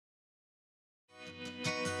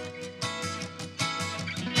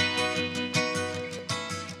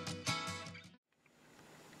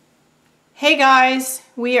Hey guys,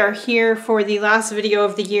 we are here for the last video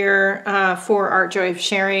of the year for Art Joy of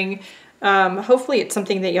Sharing. Hopefully it's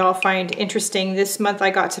something that y'all find interesting. This month I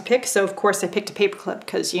got to pick, so of course I picked a paperclip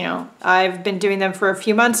because, you know, I've been doing them for a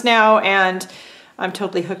few months now and I'm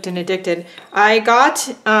totally hooked and addicted. I'm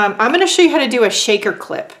going to show you how to do a shaker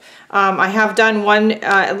clip. I have done one,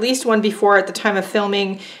 at least one before at the time of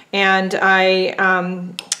filming, and I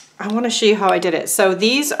want to show you how I did it. So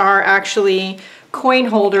these are actually coin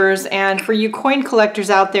holders, and for you coin collectors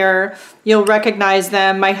out there, you'll recognize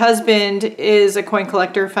them. My husband is a coin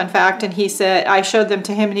collector, fun fact, and he said, I showed them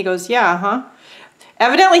to him and he goes, yeah, huh?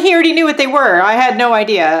 Evidently he already knew what they were. I had no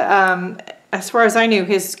idea. As far as I knew,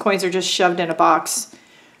 his coins are just shoved in a box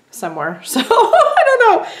somewhere. So I don't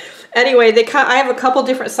know. Anyway, I have a couple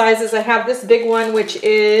different sizes. I have this big one, which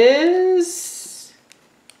is,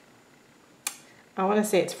 I want to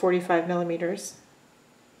say it's 45 millimeters.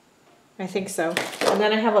 I think so. And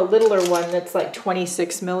then I have a littler one that's like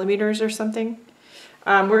 26 millimeters or something.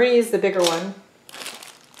 We're going to use the bigger one.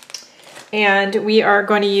 And we are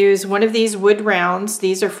going to use one of these wood rounds.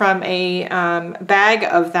 These are from a bag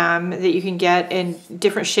of them that you can get in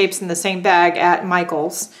different shapes in the same bag at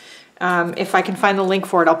Michael's. If I can find the link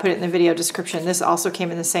for it, I'll put it in the video description. This also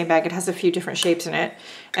came in the same bag. It has a few different shapes in it.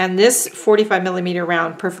 And this 45 millimeter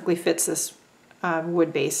round perfectly fits this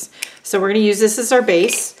wood base. So we're going to use this as our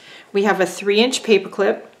base. We have a 3-inch paper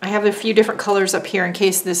clip. I have a few different colors up here in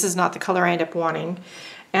case this is not the color I end up wanting.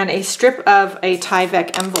 And a strip of a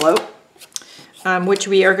Tyvek envelope, which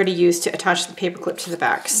we are going to use to attach the paper clip to the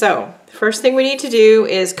back. So the first thing we need to do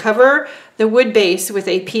is cover the wood base with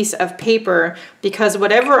a piece of paper, because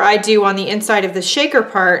whatever I do on the inside of the shaker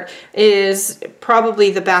part is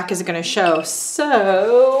probably the back is going to show.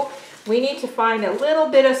 So we need to find a little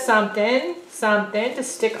bit of something to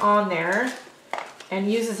stick on there and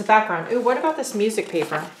use as a background. Ooh, what about this music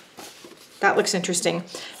paper? That looks interesting.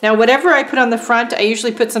 Now, whatever I put on the front, I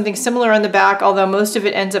usually put something similar on the back, although most of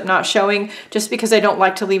it ends up not showing just because I don't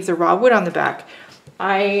like to leave the raw wood on the back.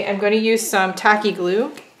 I am going to use some tacky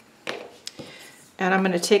glue, and I'm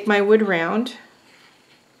going to take my wood round,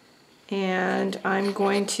 and I'm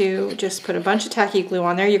going to just put a bunch of tacky glue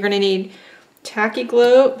on there. You're going to need tacky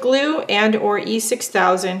glue and or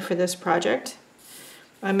E6000 for this project.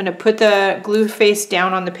 I'm going to put the glue face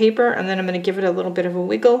down on the paper, and then I'm going to give it a little bit of a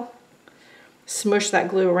wiggle, smush that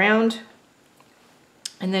glue around,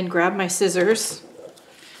 and then grab my scissors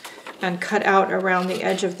and cut out around the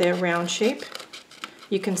edge of the round shape.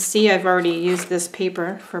 You can see I've already used this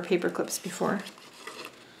paper for paper clips before.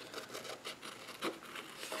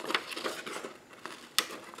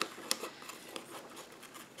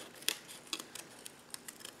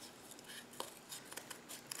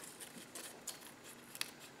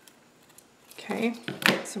 Okay,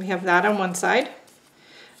 so we have that on one side.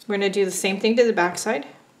 We're going to do the same thing to the back side.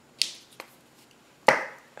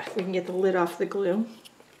 If we can get the lid off the glue.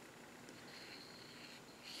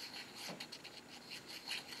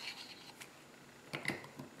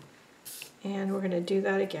 And we're going to do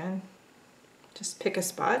that again. Just pick a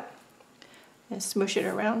spot and smush it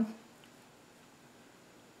around.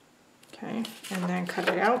 Okay, and then cut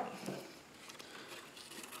it out.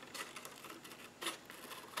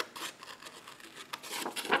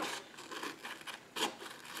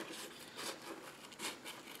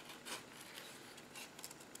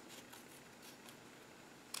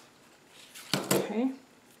 Okay.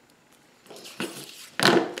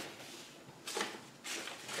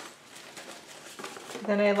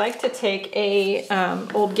 Then I like to take a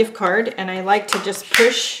old gift card, and I like to just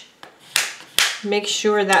push, make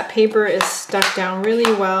sure that paper is stuck down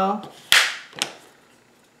really well.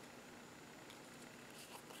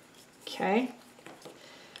 Okay.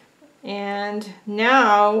 And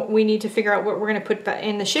now we need to figure out what we're going to put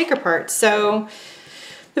in the shaker part. So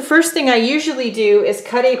the first thing I usually do is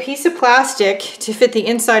cut a piece of plastic to fit the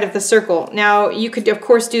inside of the circle. Now, you could of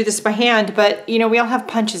course do this by hand, but you know, we all have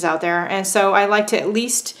punches out there, and so I like to at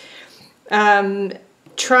least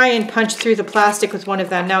try and punch through the plastic with one of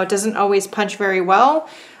them. Now, it doesn't always punch very well,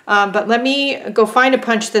 but let me go find a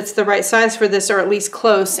punch that's the right size for this, or at least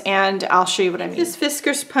close, and I'll show you what I mean. This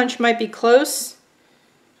Fiskars punch might be close.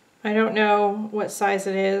 I don't know what size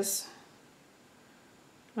it is.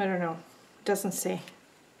 I don't know. It doesn't say.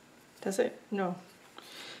 Does it? No.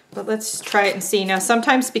 But let's try it and see. Now,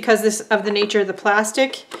 sometimes because of the nature of the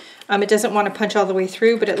plastic, it doesn't want to punch all the way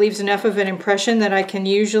through, but it leaves enough of an impression that I can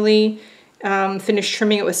usually finish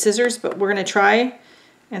trimming it with scissors, but we're going to try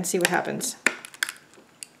and see what happens.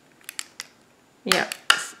 Yeah.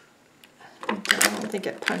 I don't think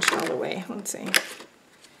it punched all the way. Let's see.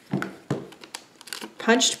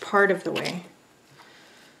 Punched part of the way.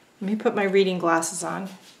 Let me put my reading glasses on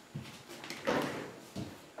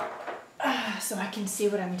so I can see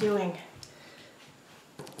what I'm doing.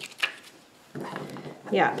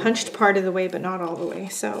 Yeah, punched part of the way, but not all the way.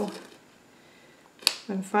 So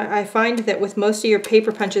I find that with most of your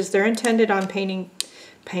paper punches, they're intended on punching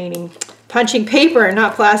paper and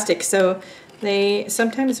not plastic. So they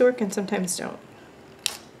sometimes work and sometimes don't.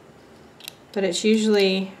 But it's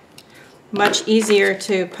usually much easier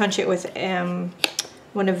to punch it with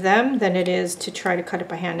one of them than it is to try to cut it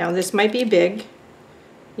by hand. Now this might be big.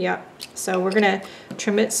 Yep. So we're gonna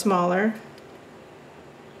trim it smaller.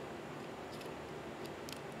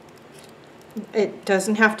 It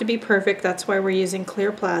doesn't have to be perfect, that's why we're using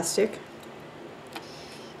clear plastic.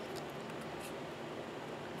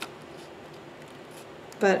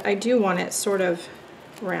 But I do want it sort of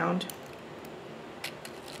round.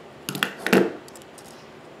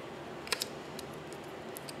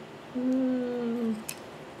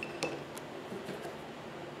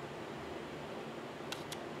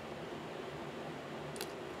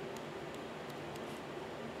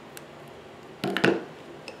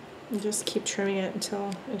 And just keep trimming it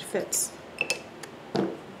until it fits.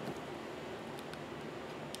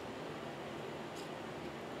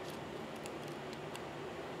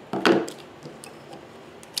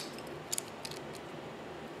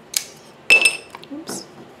 Oops.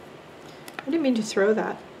 I didn't mean to throw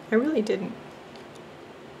that. I really didn't.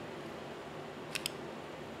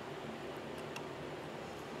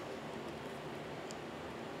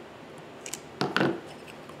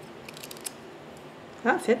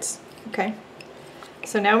 That fits. Okay.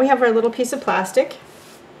 So now we have our little piece of plastic.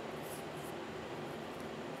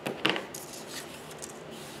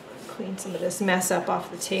 Clean some of this mess up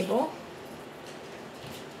off the table.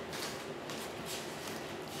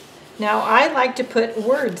 Now I like to put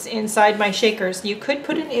words inside my shakers. You could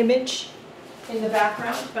put an image in the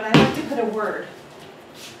background, but I like to put a word.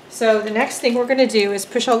 So the next thing we're going to do is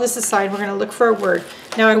push all this aside. We're going to look for a word.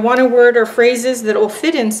 Now I want a word or phrases that will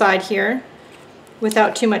fit inside here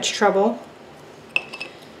without too much trouble.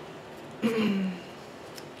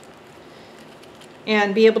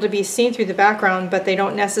 And be able to be seen through the background, but they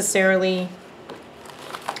don't necessarily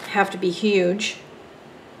have to be huge.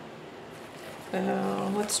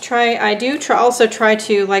 Let's try, also try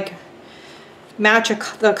to like match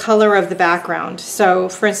the color of the background. So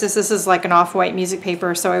for instance, this is like an off-white music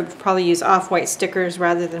paper, so I would probably use off-white stickers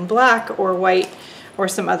rather than black or white or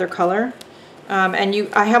some other color.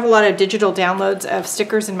 I have a lot of digital downloads of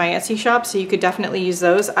stickers in my Etsy shop, so you could definitely use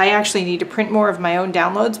those. I actually need to print more of my own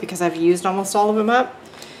downloads because I've used almost all of them up.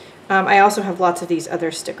 I also have lots of these other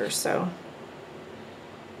stickers, so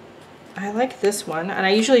I like this one, and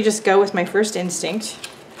I usually just go with my first instinct.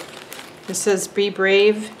 This says be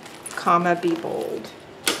brave, comma, be bold.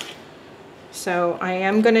 So I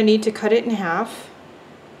am going to need to cut it in half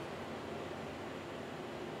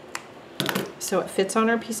so it fits on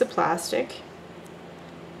our piece of plastic.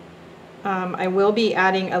 I will be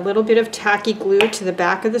adding a little bit of tacky glue to the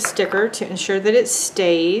back of the sticker to ensure that it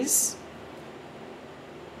stays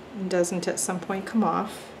and doesn't at some point come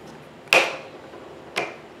off.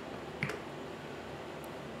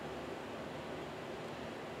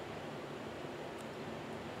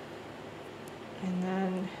 And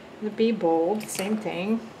then the Be Bold, same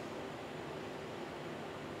thing.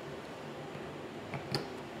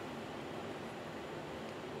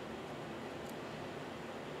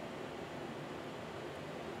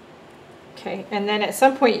 Okay, and then at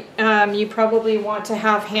some point you probably want to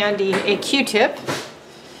have handy a Q-tip.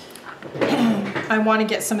 I want to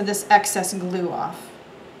get some of this excess glue off.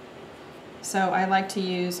 So I like to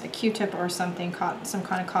use a Q-tip or something, some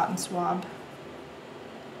kind of cotton swab.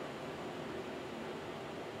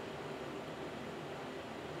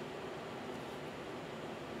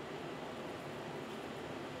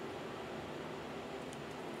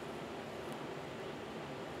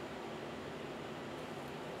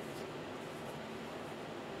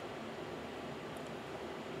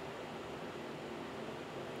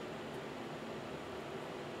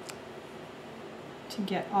 To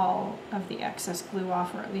get all of the excess glue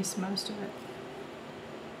off, or at least most of it.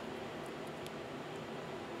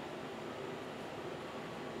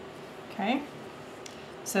 Okay,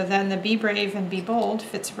 so then the Be Brave and Be Bold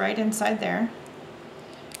fits right inside there.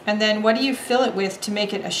 And then what do you fill it with to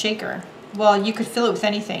make it a shaker? Well, you could fill it with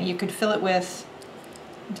anything. You could fill it with,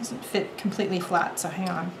 it doesn't fit completely flat, so hang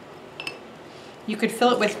on. You could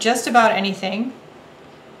fill it with just about anything.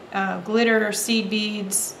 Glitter, seed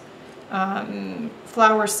beads,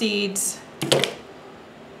 flower seeds,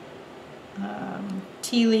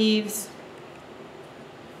 tea leaves.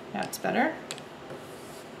 That's better.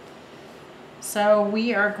 So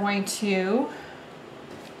we are going to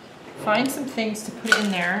find some things to put in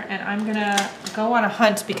there, and I'm gonna go on a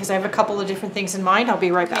hunt because I have a couple of different things in mind. I'll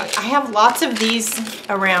be right back. I have lots of these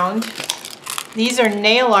around. These are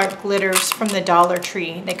nail art glitters from the Dollar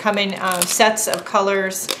Tree. They come in sets of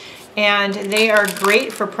colors, and they are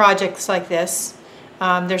great for projects like this.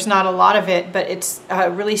 There's not a lot of it, but it's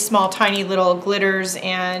really small, tiny little glitters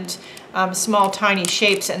and small, tiny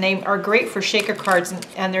shapes, and they are great for shaker cards,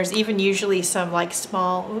 and there's even usually some like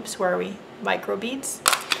small, oops, where are we? Micro beads.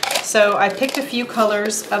 So I picked a few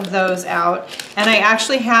colors of those out, and I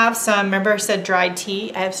actually have some, remember I said dried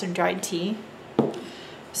tea? I have some dried tea.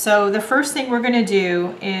 So the first thing we're gonna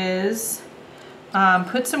do is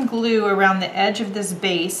put some glue around the edge of this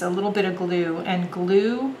base, a little bit of glue, and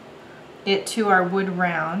glue it to our wood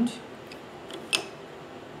round.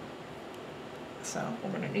 So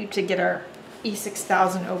we're gonna need to get our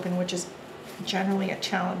E6000 open, which is generally a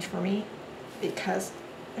challenge for me because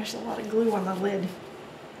there's a lot of glue on the lid.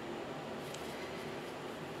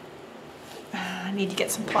 I need to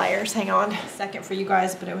get some pliers, hang on a second for you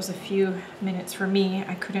guys, but it was a few minutes for me.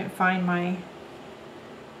 I couldn't find my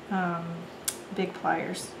big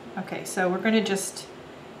pliers. Okay, so we're gonna just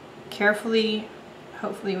carefully,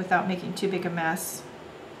 hopefully without making too big a mess,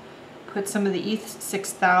 put some of the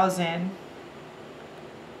E6000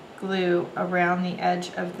 glue around the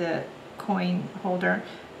edge of the coin holder.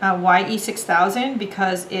 Why E6000?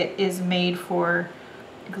 Because it is made for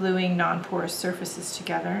gluing non-porous surfaces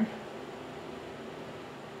together.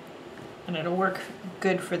 And it'll work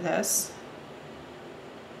good for this.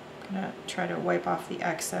 I'm gonna try to wipe off the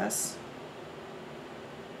excess.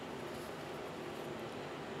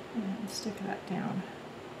 And stick that down.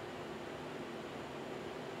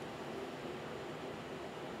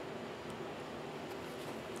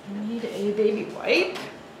 I need a baby wipe.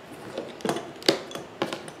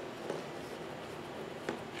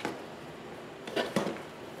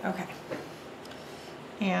 Okay.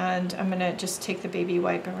 And I'm gonna just take the baby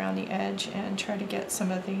wipe around the edge and try to get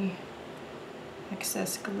some of the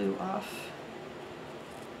excess glue off.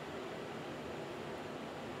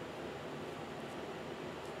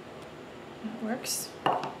 That works.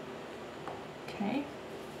 Okay.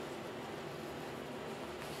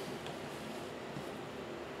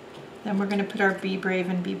 Then we're gonna put our Be Brave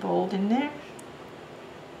and Be Bold in there.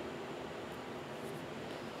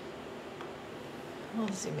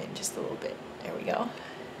 I'll zoom in just a little bit. There we go.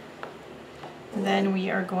 And then we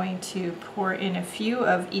are going to pour in a few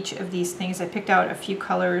of each of these things. I picked out a few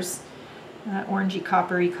colors, orangey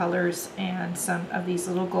coppery colors, and some of these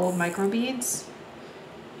little gold micro beads,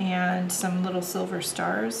 and some little silver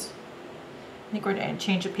stars. I think we're going to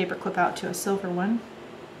change the paper clip out to a silver one.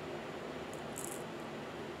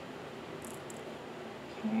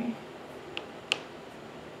 Okay.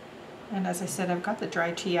 And as I said, I've got the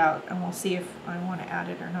dry tea out, and we'll see if I want to add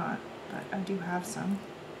it or not, but I do have some.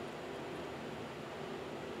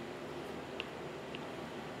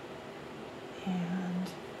 And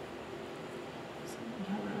some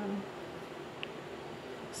yellow.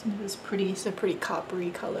 Some of this pretty, it's a pretty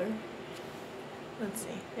coppery color. Let's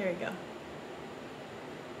see, there we go.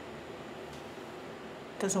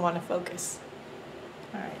 Doesn't want to focus.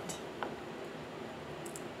 All right.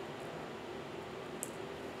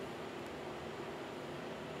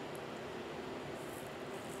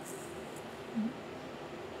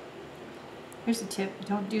 Here's a tip,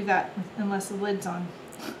 don't do that unless the lid's on.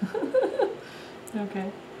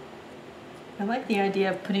 Okay. I like the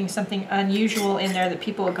idea of putting something unusual in there that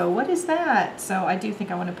people will go, what is that? So I do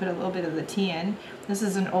think I want to put a little bit of the tea in. This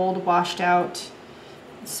is an old washed out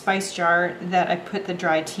spice jar that I put the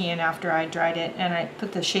dried tea in after I dried it, and I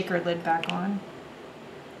put the shaker lid back on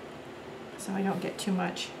so I don't get too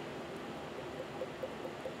much.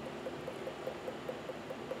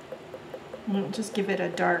 And it'll just give it a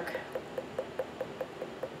dark.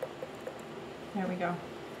 There we go.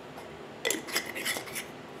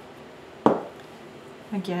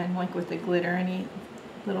 Again, like with the glitter, any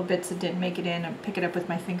little bits that didn't make it in, I pick it up with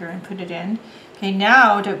my finger and put it in. Okay,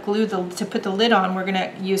 now to put the lid on, we're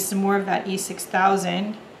gonna use some more of that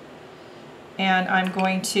E6000, and I'm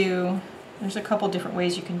going to, there's a couple different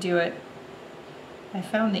ways you can do it. I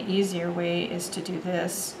found the easier way is to do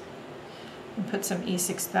this and put some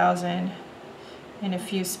E6000 in a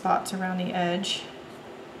few spots around the edge.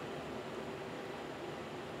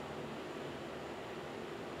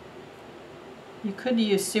 You could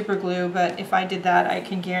use super glue, but if I did that, I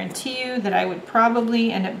can guarantee you that I would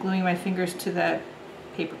probably end up gluing my fingers to the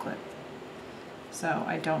paper clip. So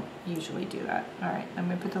I don't usually do that. All right, I'm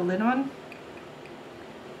gonna put the lid on.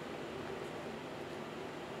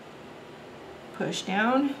 Push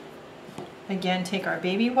down. Again, take our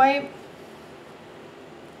baby wipe,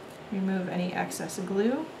 remove any excess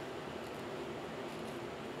glue.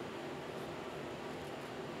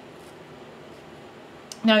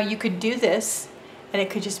 Now you could do this and it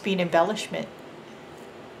could just be an embellishment.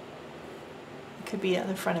 It could be on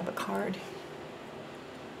the front of a card.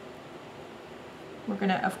 We're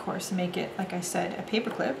gonna, of course, make it, like I said, a paper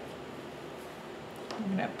clip. I'm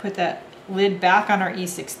gonna put that lid back on our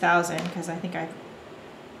E6000 because I think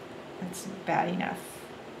that's bad enough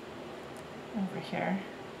over here.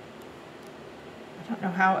 I don't know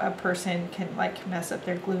how a person can like mess up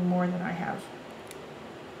their glue more than I have.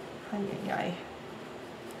 Ay, ay, ay.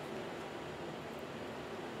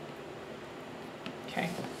 Okay.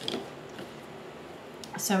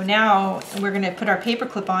 So now we're going to put our paper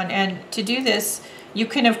clip on, and to do this, you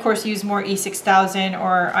can of course use more E6000,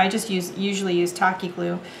 or I just usually use Tacky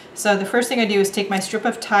glue. So the first thing I do is take my strip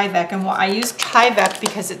of Tyvek, and I use Tyvek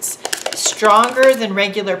because it's stronger than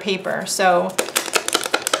regular paper. So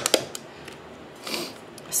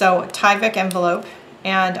Tyvek envelope,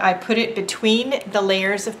 and I put it between the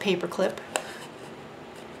layers of paper clip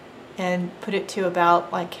and put it to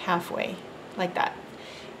about like halfway, like that.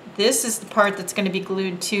 This is the part that's going to be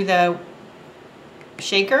glued to the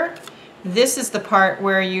shaker. This is the part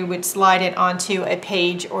where you would slide it onto a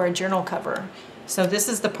page or a journal cover. So this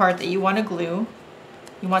is the part that you want to glue.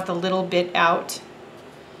 You want the little bit out.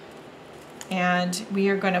 And we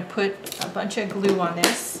are going to put a bunch of glue on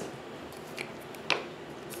this,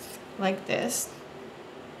 like this.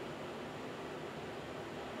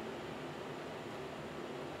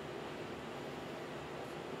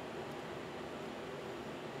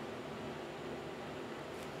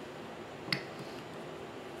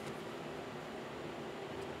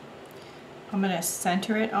 I'm going to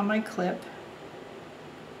center it on my clip.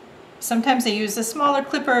 Sometimes I use a smaller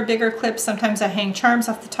clip or a bigger clip. Sometimes I hang charms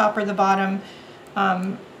off the top or the bottom.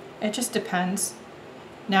 It just depends.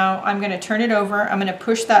 Now I'm going to turn it over. I'm going to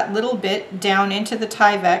push that little bit down into the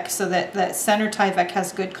Tyvek so that that center Tyvek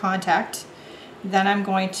has good contact. Then I'm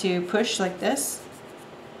going to push like this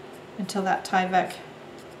until that Tyvek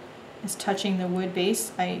is touching the wood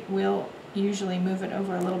base. I will usually move it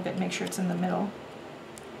over a little bit, make sure it's in the middle.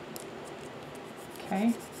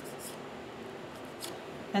 Okay.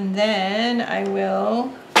 And then I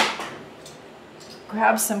will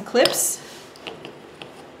grab some clips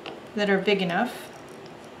that are big enough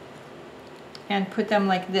and put them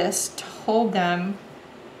like this to hold them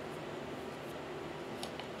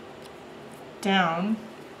down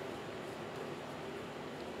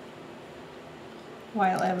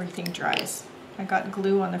while everything dries. I got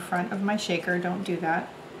glue on the front of my shaker. Don't do that.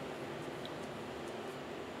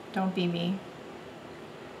 Don't be me.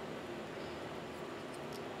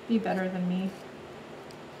 Be better than me.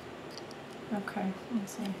 Okay,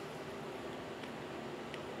 let's see.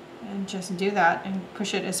 And just do that and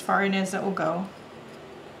push it as far in as it will go.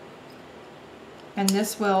 And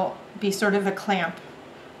this will be sort of a clamp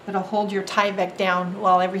that'll hold your Tyvek down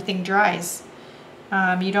while everything dries.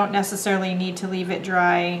 You don't necessarily need to leave it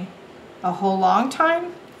dry a whole long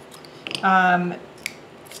time.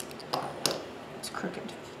 It's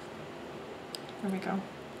crooked. There we go.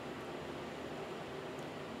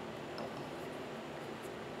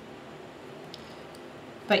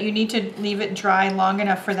 But you need to leave it dry long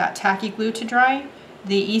enough for that tacky glue to dry.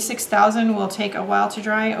 The E6000 will take a while to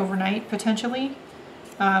dry overnight potentially,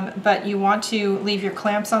 but you want to leave your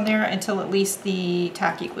clamps on there until at least the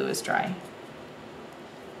tacky glue is dry.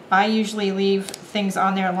 I usually leave things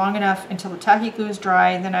on there long enough until the tacky glue is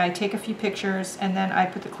dry, then I take a few pictures, and then I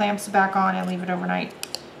put the clamps back on and leave it overnight,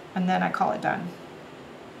 and then I call it done.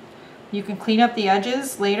 You can clean up the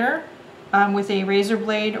edges later with a razor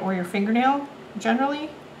blade or your fingernail generally,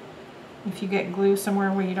 if you get glue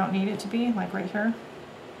somewhere where you don't need it to be, like right here.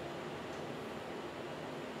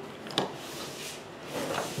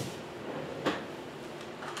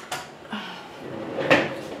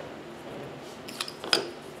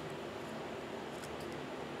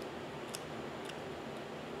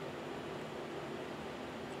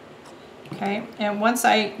 Okay, and once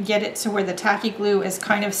I get it to where the tacky glue is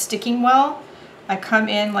kind of sticking well, I come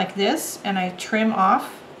in like this and I trim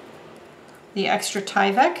off the extra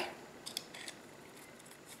Tyvek.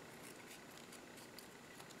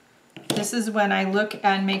 This is when I look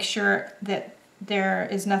and make sure that there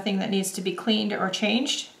is nothing that needs to be cleaned or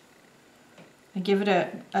changed. I give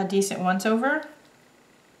it a decent once over.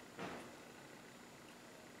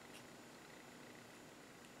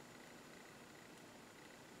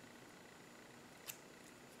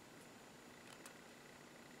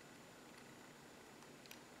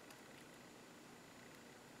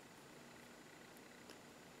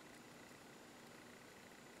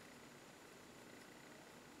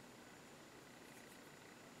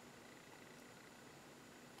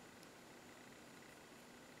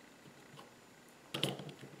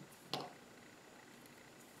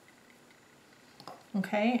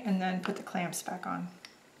 Okay, and then put the clamps back on.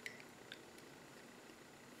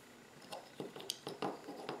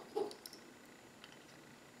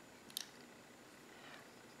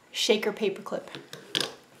 Shaker paperclip.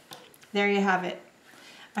 There you have it.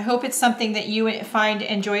 I hope it's something that you find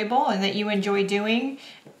enjoyable and that you enjoy doing.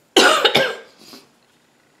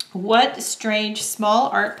 What strange small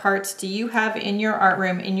art parts do you have in your art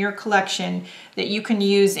room, in your collection, that you can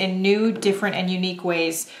use in new, different, and unique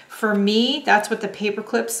ways? For me, that's what the paper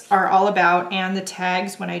clips are all about, and the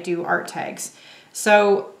tags when I do art tags.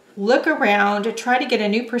 So look around, try to get a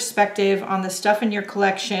new perspective on the stuff in your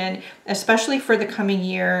collection, especially for the coming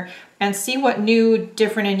year, and see what new,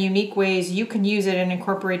 different, and unique ways you can use it and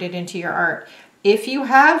incorporate it into your art. If you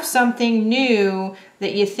have something new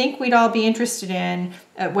that you think we'd all be interested in,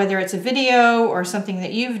 whether it's a video or something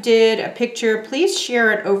that you've did, a picture, please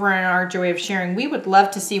share it over on our Joy of Sharing. We would love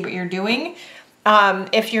to see what you're doing.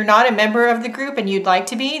 If you're not a member of the group and you'd like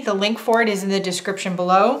to be, the link for it is in the description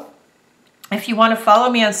below. If you want to follow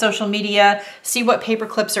me on social media, see what paper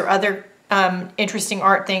clips or other interesting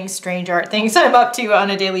art things, strange art things I'm up to on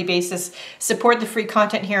a daily basis, support the free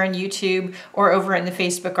content here on YouTube or over in the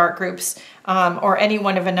Facebook art groups, or any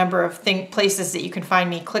one of a number of places that you can find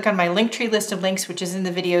me. Click on my Linktree list of links, which is in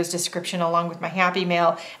the video's description, along with my Happy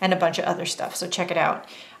Mail and a bunch of other stuff, so check it out.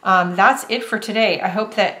 That's it for today. I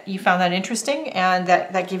hope that you found that interesting and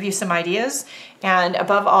that gave you some ideas. And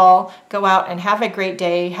above all, go out and have a great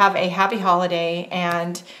day, have a happy holiday,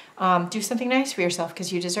 and do something nice for yourself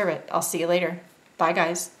because you deserve it. I'll see you later. Bye,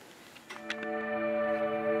 guys.